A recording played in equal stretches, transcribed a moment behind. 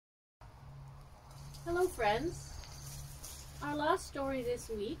Hello friends. Our last story this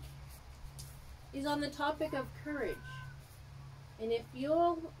week is on the topic of courage. And if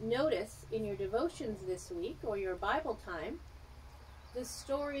you'll notice in your devotions this week or your Bible time, the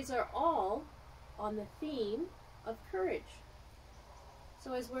stories are all on the theme of courage.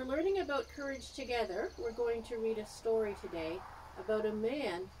 So as we're learning about courage together, we're going to read a story today about a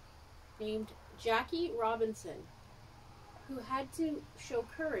man named Jackie Robinson who had to show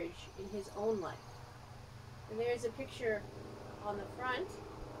courage in his own life. And there's a picture on the front.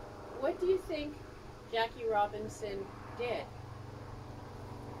 What do you think Jackie Robinson did?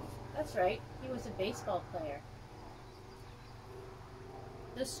 That's right, he was a baseball player.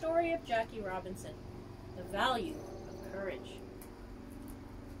 The story of Jackie Robinson, the value of courage.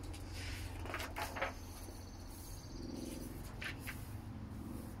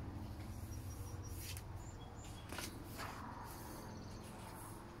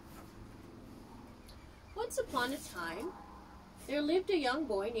 Once upon a time, there lived a young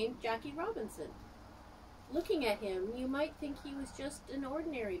boy named Jackie Robinson. Looking at him, you might think he was just an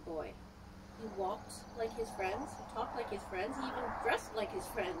ordinary boy. He walked like his friends, he talked like his friends, he even dressed like his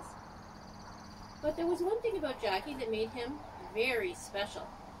friends. But there was one thing about Jackie that made him very special.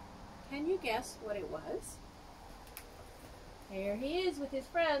 Can you guess what it was? Here he is with his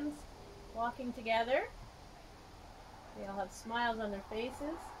friends, walking together. They all have smiles on their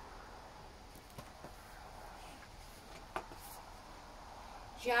faces.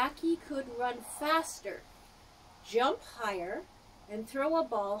 Jackie could run faster, jump higher, and throw a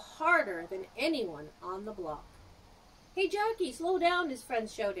ball harder than anyone on the block. "Hey Jackie, slow down," his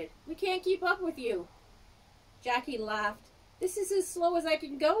friends shouted. "We can't keep up with you." Jackie laughed. "This is as slow as I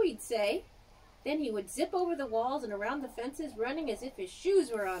can go," he'd say. Then he would zip over the walls and around the fences, running as if his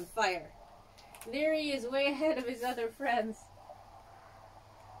shoes were on fire. There he is, way ahead of his other friends.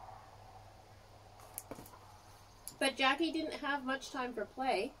 But Jackie didn't have much time for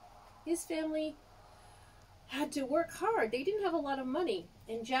play. His family had to work hard. They didn't have a lot of money,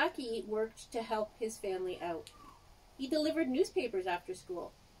 and Jackie worked to help his family out. He delivered newspapers after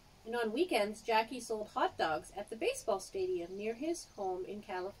school, and on weekends, Jackie sold hot dogs at the baseball stadium near his home in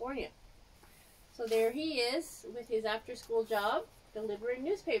California. So there he is with his after-school job, delivering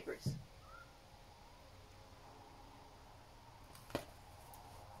newspapers.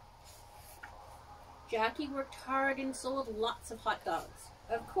 Jackie worked hard and sold lots of hot dogs.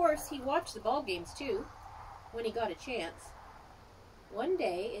 Of course, he watched the ball games too, when he got a chance. One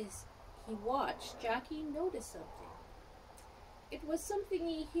day, as he watched, Jackie noticed something. It was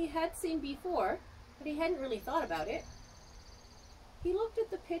something he had seen before, but he hadn't really thought about it. He looked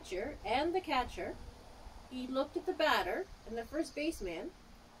at the pitcher and the catcher. He looked at the batter and the first baseman.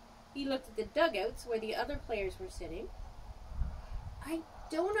 He looked at the dugouts where the other players were sitting. "I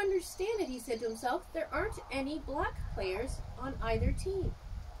don't understand it," he said to himself. "There aren't any black players on either team."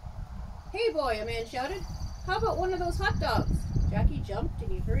 "Hey boy," a man shouted, "how about one of those hot dogs?" Jackie jumped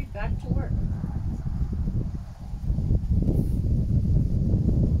and he hurried back to work.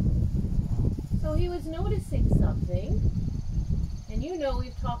 So he was noticing something, and you know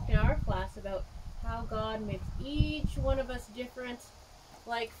we've talked in our class about how God makes each one of us different,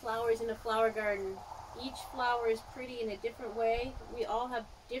 like flowers in a flower garden. Each flower is pretty in a different way. We all have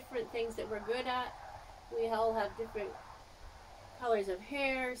different things that we're good at. We all have different colors of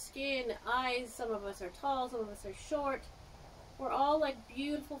hair, skin, eyes. Some of us are tall, some of us are short. We're all like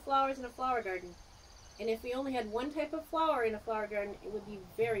beautiful flowers in a flower garden. And if we only had one type of flower in a flower garden, it would be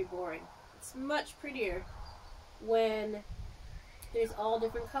very boring. It's much prettier when there's all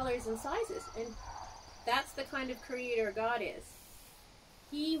different colors and sizes. And that's the kind of creator God is.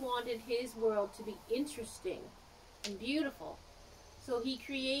 He wanted his world to be interesting and beautiful. So he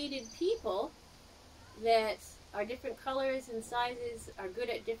created people that are different colors and sizes, are good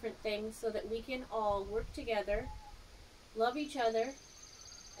at different things, so that we can all work together, love each other,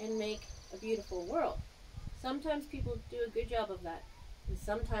 and make a beautiful world. Sometimes people do a good job of that, and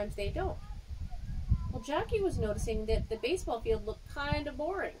sometimes they don't. Well, Jackie was noticing that the baseball field looked kind of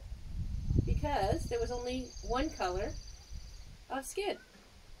boring because there was only one color of skin.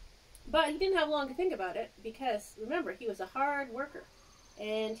 But he didn't have long to think about it because, remember, he was a hard worker.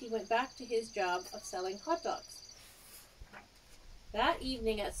 And he went back to his job of selling hot dogs. That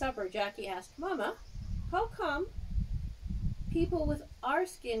evening at supper, Jackie asked, "Mama, how come people with our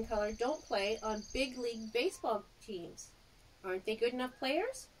skin color don't play on big league baseball teams? Aren't they good enough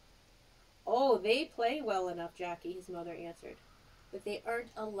players?" "Oh, they play well enough, Jackie," his mother answered. "But they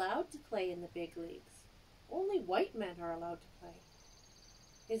aren't allowed to play in the big leagues. Only white men are allowed to play."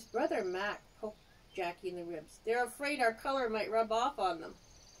 His brother Mac poked Jackie in the ribs. "They're afraid our color might rub off on them."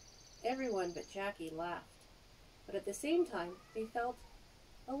 Everyone but Jackie laughed, but at the same time they felt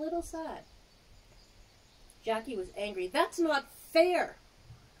a little sad. Jackie was angry. "That's not fair,"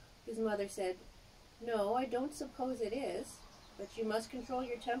 his mother said. "No, I don't suppose it is, but you must control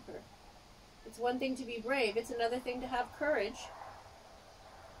your temper. It's one thing to be brave, it's another thing to have courage."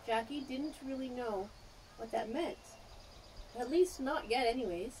 Jackie didn't really know what that meant. At least not yet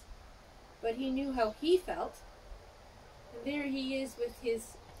anyways. But he knew how he felt. And there he is with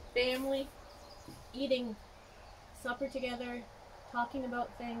his family, eating supper together, talking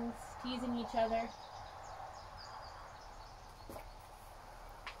about things, teasing each other.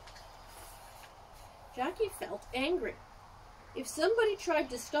 Jackie felt angry. "If somebody tried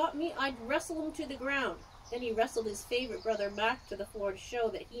to stop me, I'd wrestle him to the ground." Then he wrestled his favorite brother Mac to the floor to show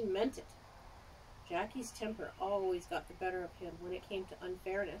that he meant it. Jackie's temper always got the better of him when it came to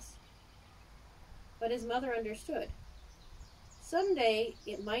unfairness. But his mother understood. "Someday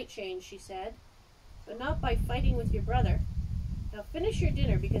it might change," she said, "but not by fighting with your brother. Now finish your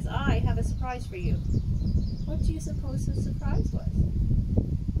dinner because I have a surprise for you." What do you suppose the surprise was?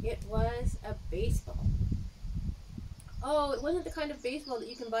 It was a baseball. Oh, it wasn't the kind of baseball that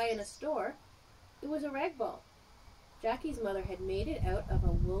you can buy in a store. It was a rag ball. Jackie's mother had made it out of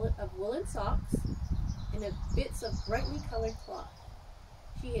woolen socks and of bits of brightly colored cloth.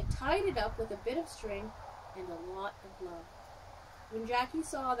 She had tied it up with a bit of string and a lot of love. When Jackie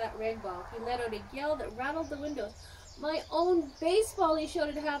saw that rag ball, he let out a yell that rattled the windows. "My own baseball," he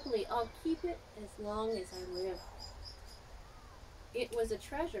shouted happily. "I'll keep it as long as I live." It was a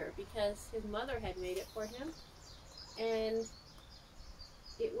treasure because his mother had made it for him, and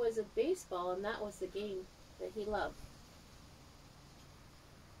it was a baseball, and that was the game that he loved.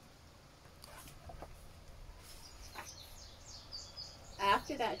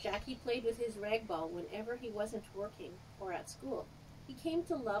 After that, Jackie played with his rag ball whenever he wasn't working or at school. He came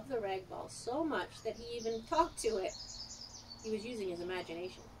to love the rag ball so much that he even talked to it. He was using his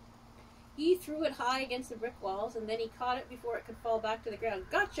imagination. He threw it high against the brick walls, and then he caught it before it could fall back to the ground.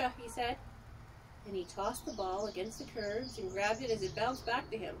 "Gotcha," he said. And he tossed the ball against the curbs and grabbed it as it bounced back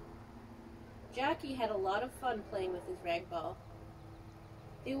to him. Jackie had a lot of fun playing with his rag ball.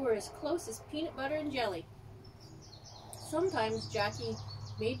 They were as close as peanut butter and jelly. Sometimes Jackie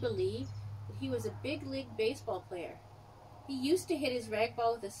made believe that he was a big league baseball player. He used to hit his rag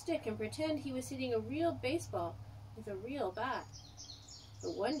ball with a stick and pretend he was hitting a real baseball with a real bat.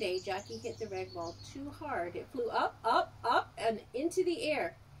 But one day Jackie hit the rag ball too hard. It flew up, up, up, and into the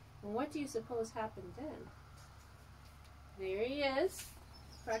air. And what do you suppose happened then? There he is,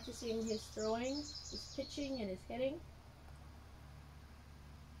 practicing his throwing, his pitching, and his hitting.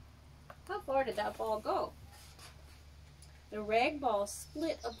 How far did that ball go? The rag ball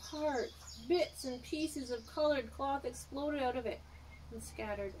split apart. Bits and pieces of colored cloth exploded out of it and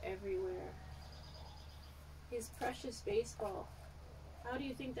scattered everywhere. His precious baseball. How do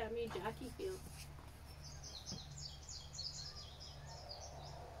you think that made Jackie feel?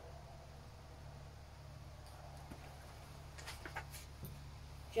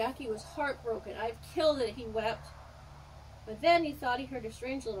 Jackie was heartbroken. "I've killed it," he wept. But then he thought he heard a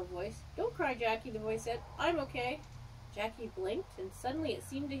strange little voice. "Don't cry, Jackie," the voice said. "I'm okay." Jackie blinked, and suddenly it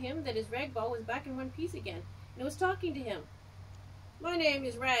seemed to him that his rag ball was back in one piece again, and it was talking to him. "My name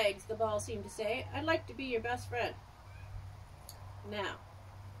is Rags," the ball seemed to say. "I'd like to be your best friend." Now,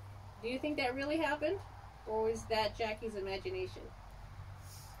 do you think that really happened? Or was that Jackie's imagination?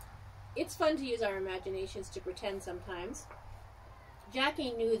 It's fun to use our imaginations to pretend sometimes.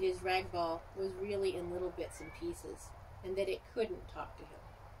 Jackie knew that his rag ball was really in little bits and pieces, and that it couldn't talk to him.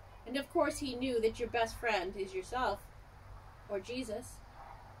 And of course he knew that your best friend is yourself, or Jesus,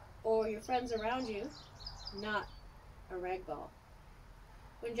 or your friends around you, not a rag ball.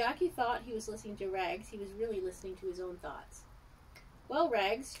 When Jackie thought he was listening to Rags, he was really listening to his own thoughts. "Well,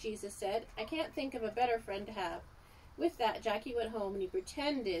 Rags," Jesus said, "I can't think of a better friend to have." With that, Jackie went home and he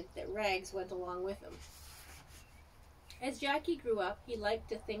pretended that Rags went along with him. As Jackie grew up, he liked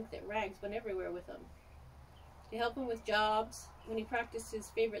to think that Rags went everywhere with him. To help him with jobs, when he practiced his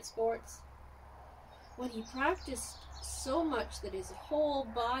favorite sports. When he practiced so much that his whole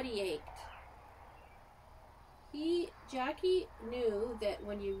body ached. Jackie knew that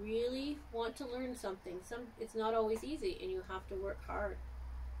when you really want to learn something, it's not always easy and you have to work hard.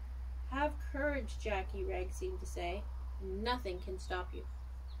 "Have courage, Jackie," Rags seemed to say. "Nothing can stop you.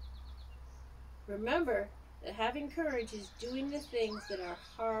 Remember that having courage is doing the things that are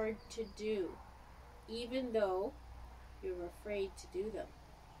hard to do, even though you're afraid to do them."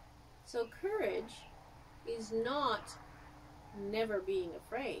 So courage is not never being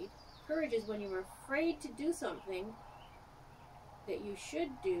afraid. Courage is when you're afraid to do something, that you should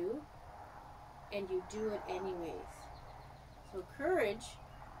do, and you do it anyways. So courage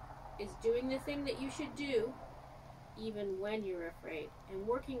is doing the thing that you should do even when you're afraid, and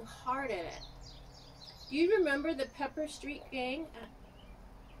working hard at it. Do you remember the Pepper Street gang?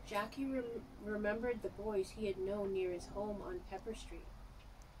 Jackie remembered the boys he had known near his home on Pepper Street.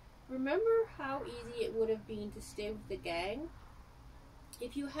 Remember how easy it would have been to stay with the gang?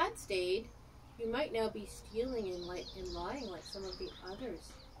 If you had stayed, you might now be stealing and lying like some of the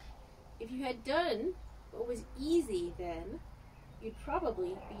others. If you had done what was easy then, you'd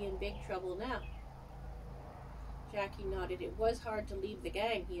probably be in big trouble now. Jackie nodded. It was hard to leave the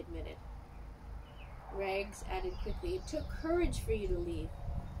gang, he admitted. Rags added quickly, it took courage for you to leave,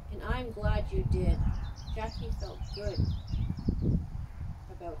 and I'm glad you did. Jackie felt good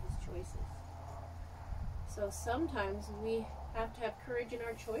about his choices. So sometimes we have to have courage in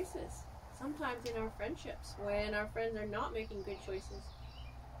our choices. Sometimes in our friendships, when our friends are not making good choices,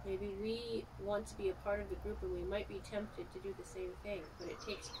 maybe we want to be a part of the group and we might be tempted to do the same thing, but it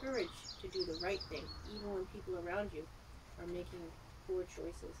takes courage to do the right thing, even when people around you are making poor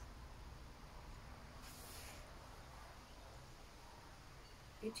choices.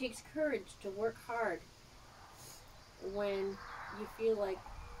 It takes courage to work hard when you feel like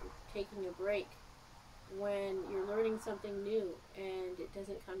taking a break, when you're learning something new and it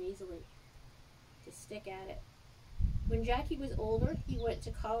doesn't come easily, to stick at it. When Jackie was older, he went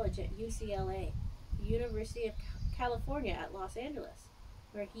to college at UCLA, the University of California at Los Angeles,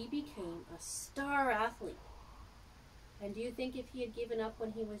 where he became a star athlete. And do you think if he had given up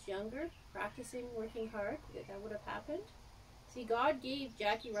when he was younger, practicing, working hard, that would have happened? See, God gave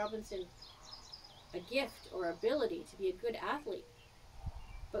Jackie Robinson a gift or ability to be a good athlete.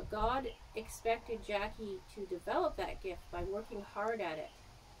 But God expected Jackie to develop that gift by working hard at it.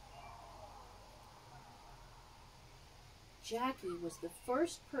 Jackie was the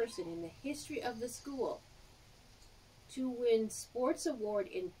first person in the history of the school to win sports award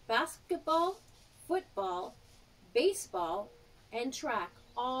in basketball, football, baseball, and track,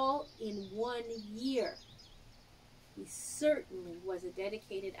 all in 1 year. He certainly was a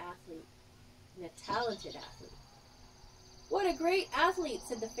dedicated athlete and a talented athlete. What a great athlete,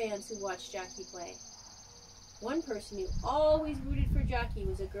 said the fans who watched Jackie play. One person who always rooted for Jackie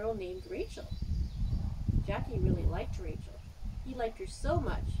was a girl named Rachel. Jackie really liked Rachel. He liked her so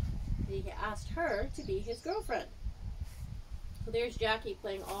much that he asked her to be his girlfriend. So there's Jackie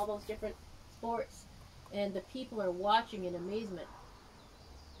playing all those different sports, and the people are watching in amazement.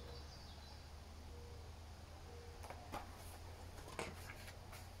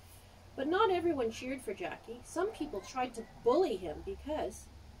 But not everyone cheered for Jackie. Some people tried to bully him because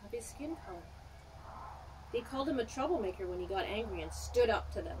of his skin color. They called him a troublemaker when he got angry and stood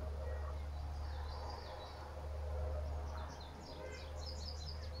up to them.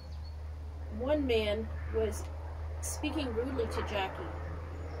 One man was speaking rudely to Jackie,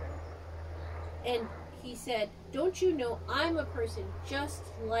 and he said, "Don't you know I'm a person just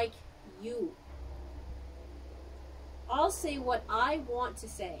like you? I'll say what I want to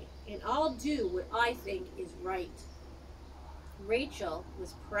say, and I'll do what I think is right." Rachel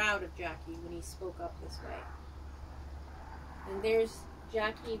was proud of Jackie when he spoke up this way. And there's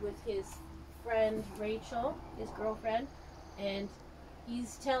Jackie with his friend Rachel, his girlfriend, and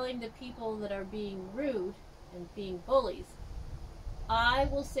he's telling the people that are being rude and being bullies, I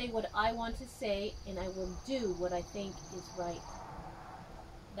will say what I want to say, and I will do what I think is right.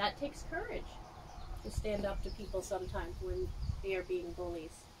 That takes courage, to stand up to people sometimes when they are being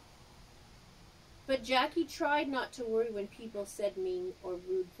bullies. But Jackie tried not to worry when people said mean or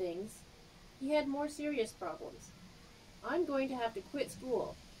rude things. He had more serious problems. I'm going to have to quit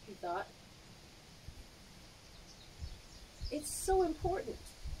school, he thought. It's so important.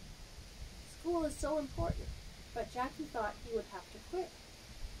 School is so important. But Jackie thought he would have to quit.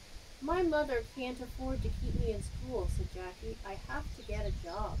 My mother can't afford to keep me in school, said Jackie. I have to get a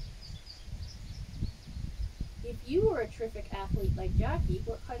job. If you were a terrific athlete like Jackie,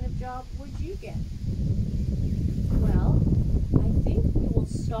 what kind of job would you get? Well, I think we will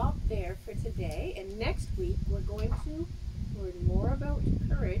stop there for today, and next week we're going to learn more about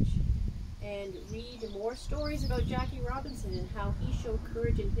courage and read more stories about Jackie Robinson and how he showed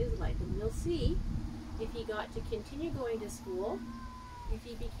courage in his life. And we'll see if he got to continue going to school, if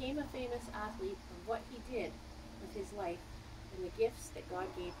he became a famous athlete, and what he did with his life and the gifts that God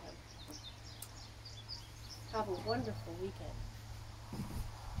gave him. Have a wonderful weekend.